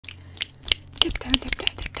Tiptoe, tiptoe,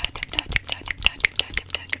 tiptoe, tiptoe, tiptoe, tiptoe, tiptoe,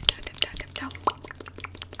 tiptoe, tiptoe, tiptoe, tiptoe.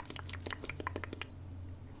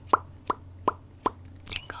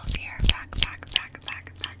 Tingles here, back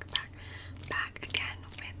again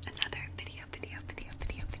with another video.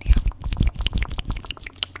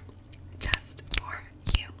 Just for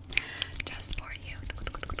you.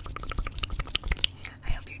 I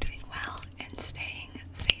hope you're doing well and staying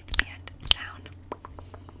safe and sound.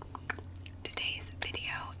 Today's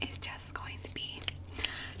video is just going to be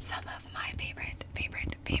some of my favorite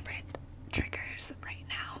triggers right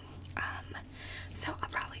now. So I'll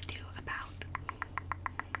probably do about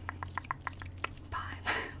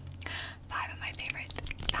five of my favorite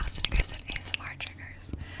fast and aggressive ASMR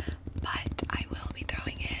triggers, but I will be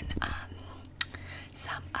throwing in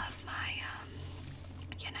some of my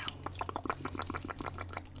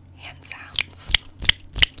hand sounds,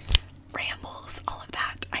 rambles, all of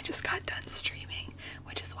that. I just got done streaming,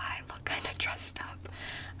 which is why I look kind of dressed up.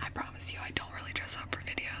 I promise you I don't really dress up for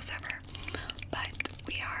videos ever, but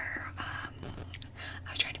we are, I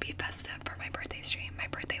was trying to be festive for my birthday stream. My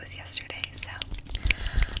birthday was yesterday, so,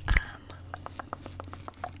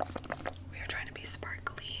 we were trying to be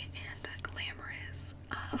sparkly and glamorous,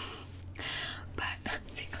 but,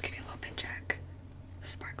 see, I'll give you a little bit check.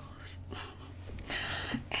 Sparkles.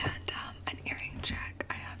 And, an earring check.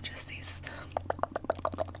 I have just these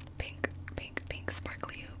pink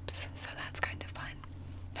sparkly hoops, so that's kind of fun.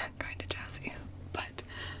 Kind of jazzy. But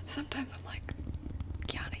sometimes I'm like,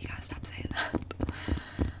 Kiana, you gotta stop saying that.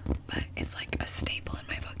 But it's like a staple in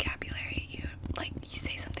my vocabulary. You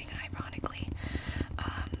say something ironically,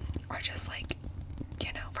 or just like,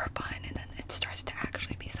 for fun, and then it starts to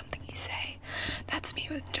actually be something you say. That's me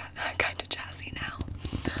with kind of jazzy now.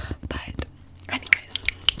 But anyways,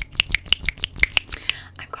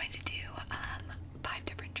 I'm going to do 5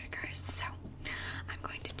 different triggers. So I'm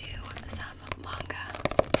going to do some manga,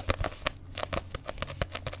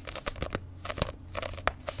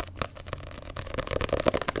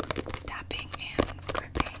 tapping and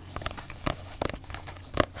gripping,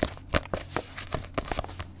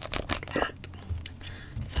 like that.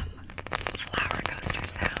 Some flower coaster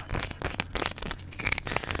sounds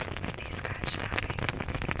with these scratch tapping.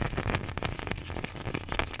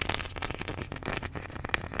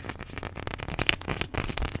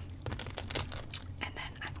 And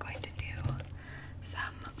then I'm going to do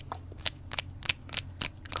some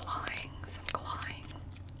clawing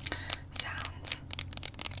sounds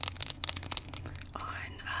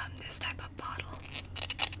on this type of bottle.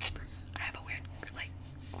 I have a weird,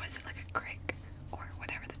 what is it, like a crick, or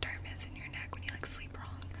whatever the term is in your neck when you sleep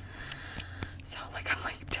wrong. So I'm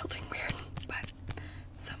tilting weird, but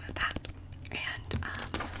some of that, and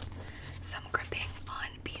some gripping on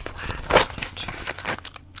beeswax,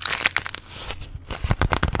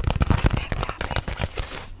 and tapping.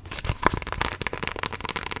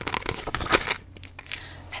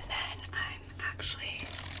 And then I'm actually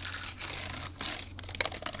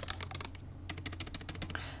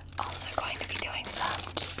also going to be doing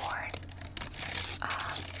some keyboard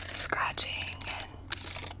scratching and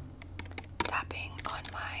tapping on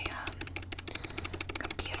my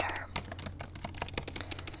computer,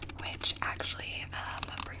 which actually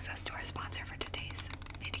brings us to our sponsor for today's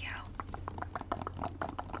video.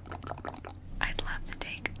 I'd love to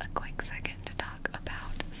take a quick second to talk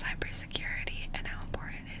about cybersecurity and how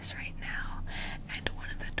important it is right now, and one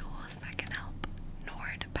of the tools that can help.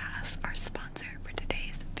 NordPass, our sponsor for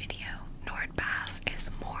today's video. NordPass is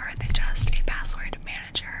more than just a password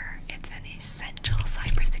manager. It's an essential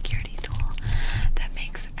cybersecurity tool that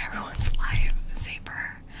makes everyone's life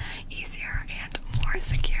safer, easier, and more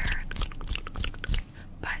secure.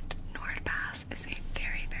 But NordPass is a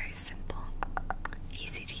very, very simple,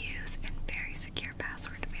 easy to use, and very secure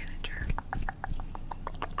password manager,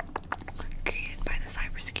 created by the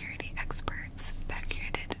cybersecurity experts that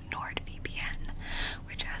created NordVPN,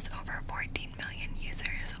 which has over 14 million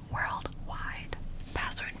users worldwide.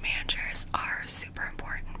 Password managers are super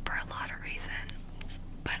important for a lot of reasons,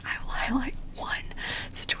 but I will highlight one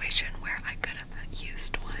situation where I could have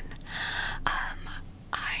used one.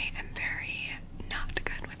 I am very not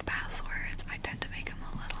good with passwords. I tend to make them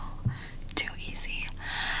a little too easy,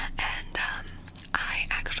 and I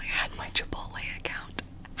actually had my Chipotle account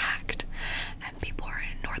hacked, and people were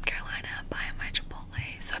in North Carolina buying my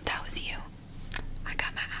Chipotle. So if that was you, I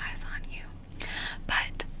got my eyes on you.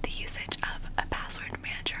 But the usage of a password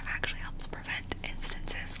manager actually helps prevent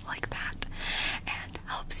instances like that, and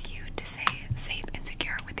helps you to save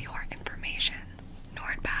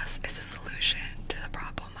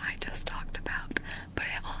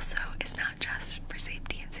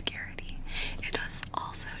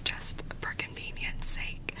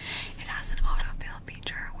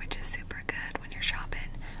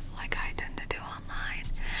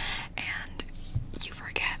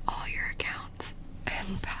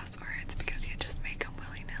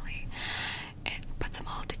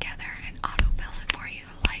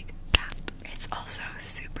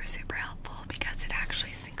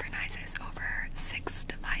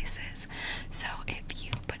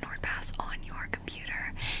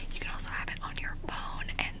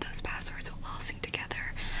those passwords will all sync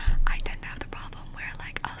together. I tend to have the problem where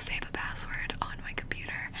like I'll save a password on my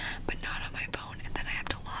computer but not on my phone, and then I have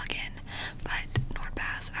to log in. But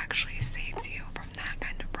NordPass actually saves you from that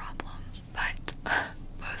kind of problem. But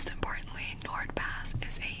most importantly, NordPass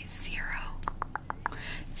is a zero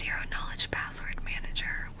knowledge password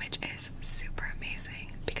manager, which is super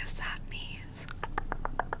amazing because that means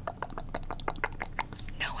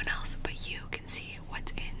no one else but you can see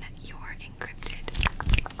what's in your encrypted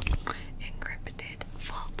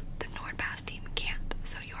vault. The NordPass team can't,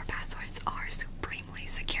 so your passwords are supremely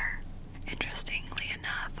secure. Interestingly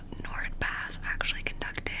enough, NordPass actually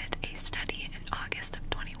conducted a study in August of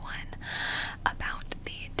 21 about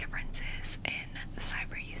the differences in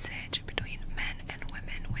cyber usage between men and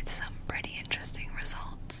women, with some pretty interesting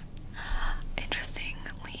results.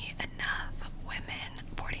 Interestingly enough, women,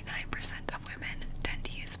 49% of women, tend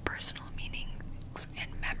to use personal meanings and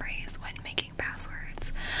memories when making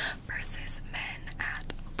passwords, versus men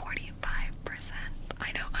at 45%.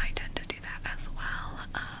 I know I tend to do that as well.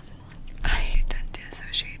 I tend to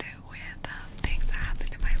associate it with things that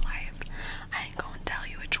happened in my life. I ain't gonna tell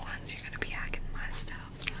you which ones you're gonna be hacking my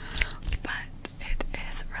stuff, but it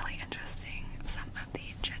is really interesting, some of the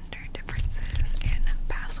gender differences in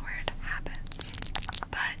password habits.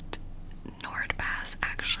 But NordPass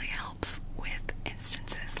actually helps with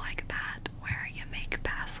instances like that, where you make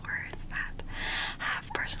passwords that have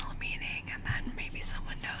personal meaning and then maybe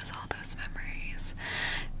someone knows all those memories.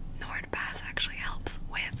 NordPass actually helps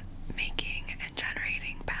with making and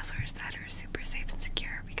generating passwords that are super safe and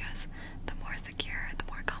secure, because the more secure, the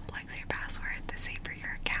more complex your password, the safer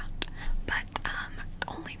your account. But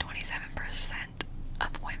only 27%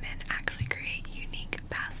 of women actually create unique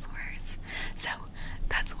passwords, so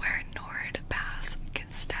that's where NordPass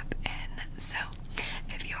can step in. So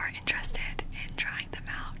if you're interested in trying them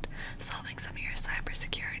out, solving some of your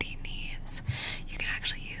cybersecurity needs, you can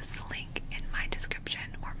actually use the link in my description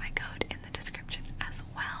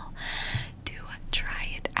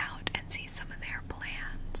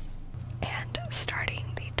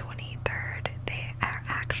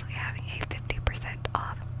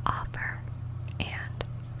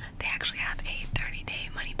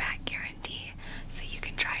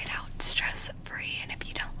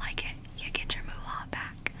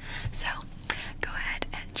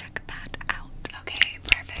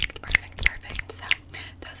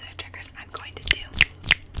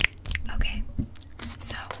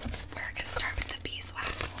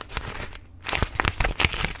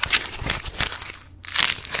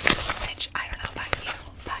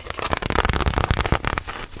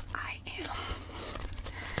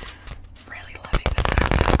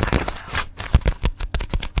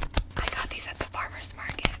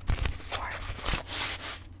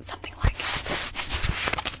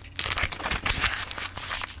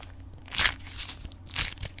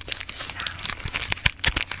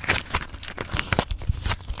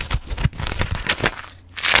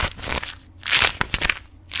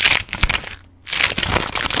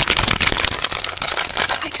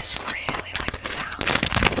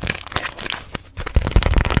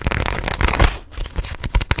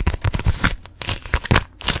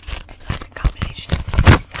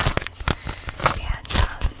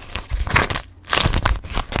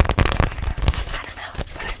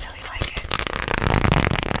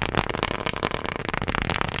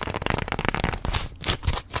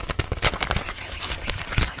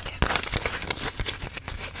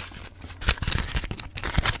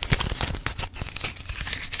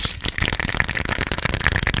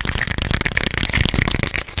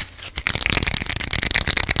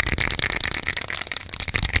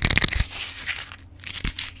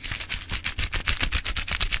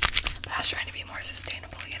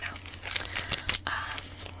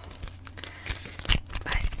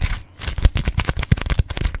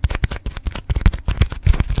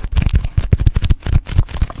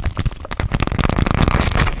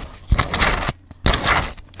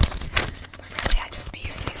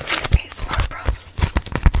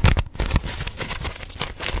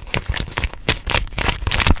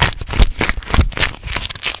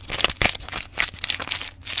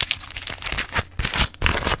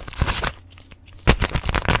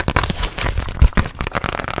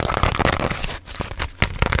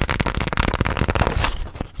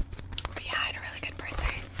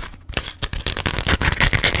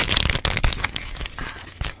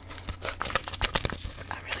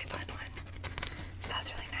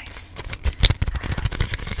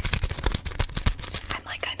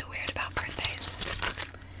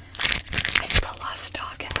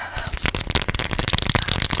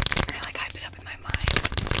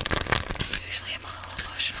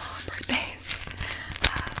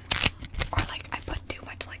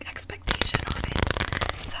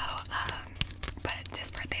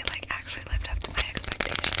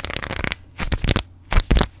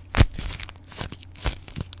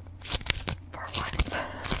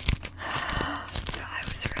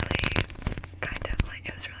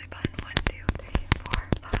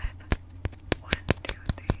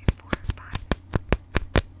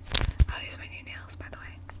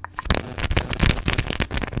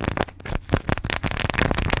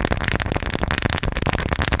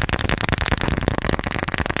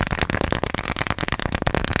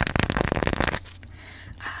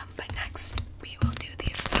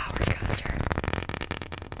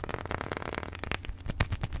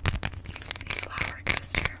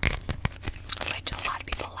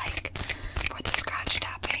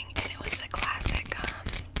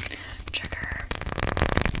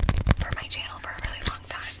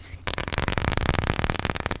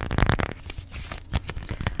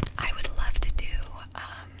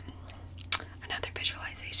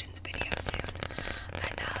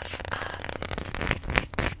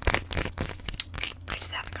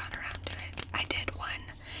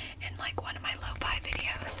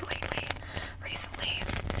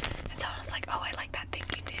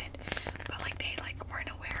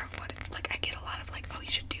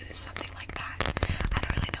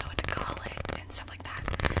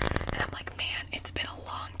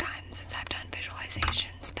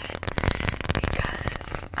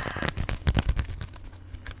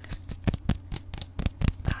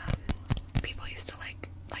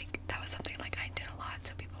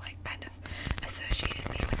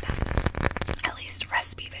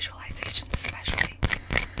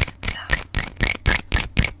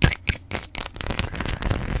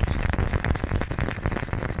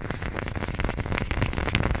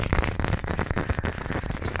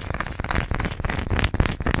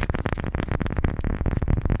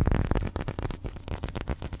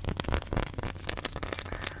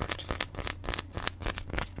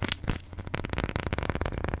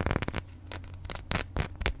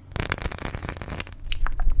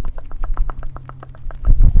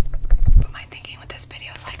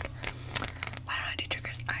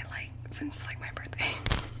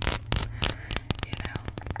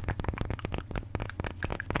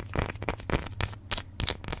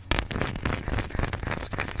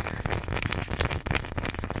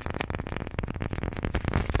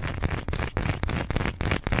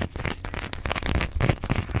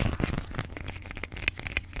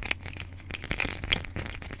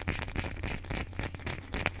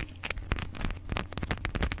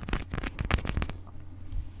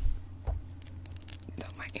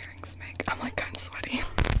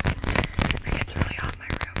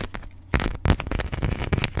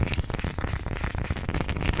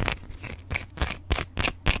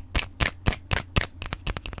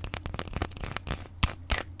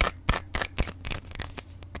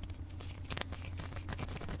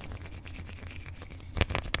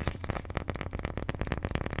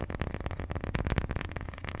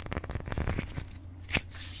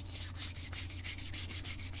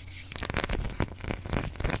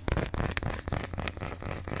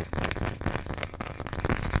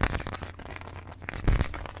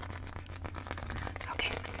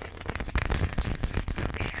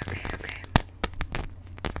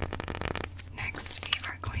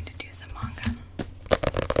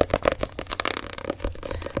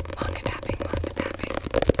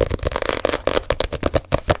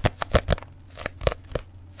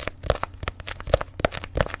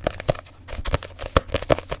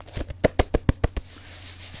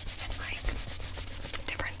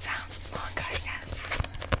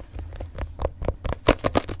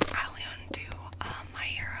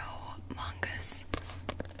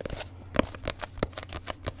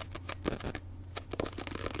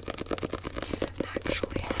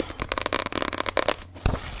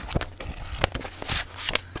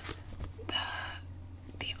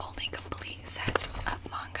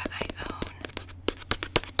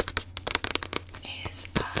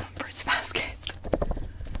Basket.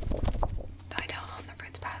 I don't own the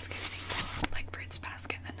Fruits Basket sequel, like Fruits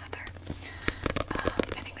Basket Another.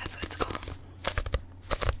 I think that's what it's called.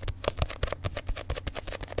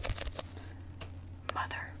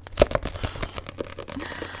 Mother.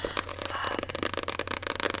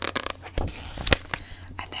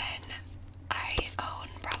 And then I own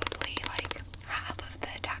probably like half of the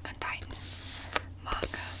Attack on Titan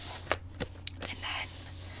manga. And then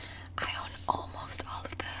I own almost all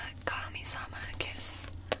of the Kami-sama Kiss.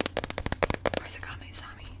 Or is it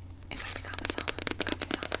Kami-sami? It might be Kami-sama.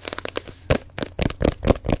 Kami-sama.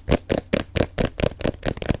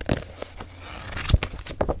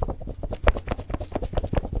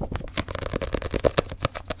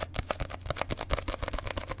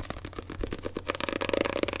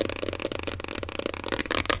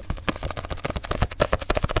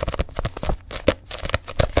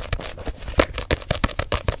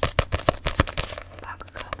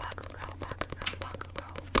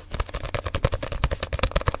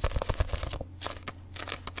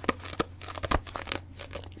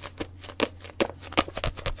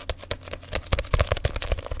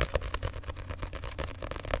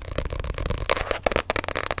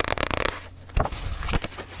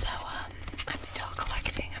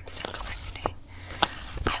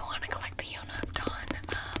 I want to collect the Yona of Dawn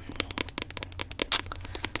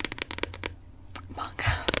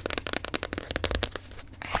manga,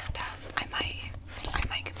 and I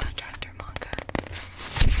might get that chapter manga,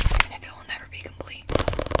 even if it will never be complete.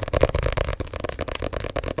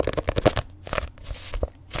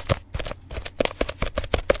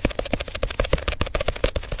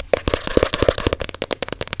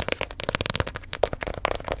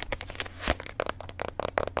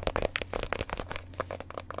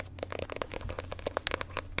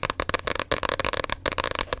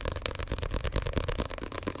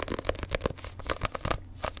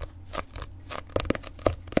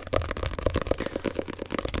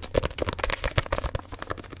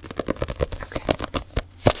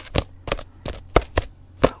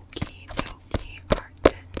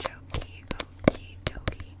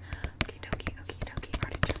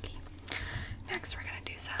 Next, we're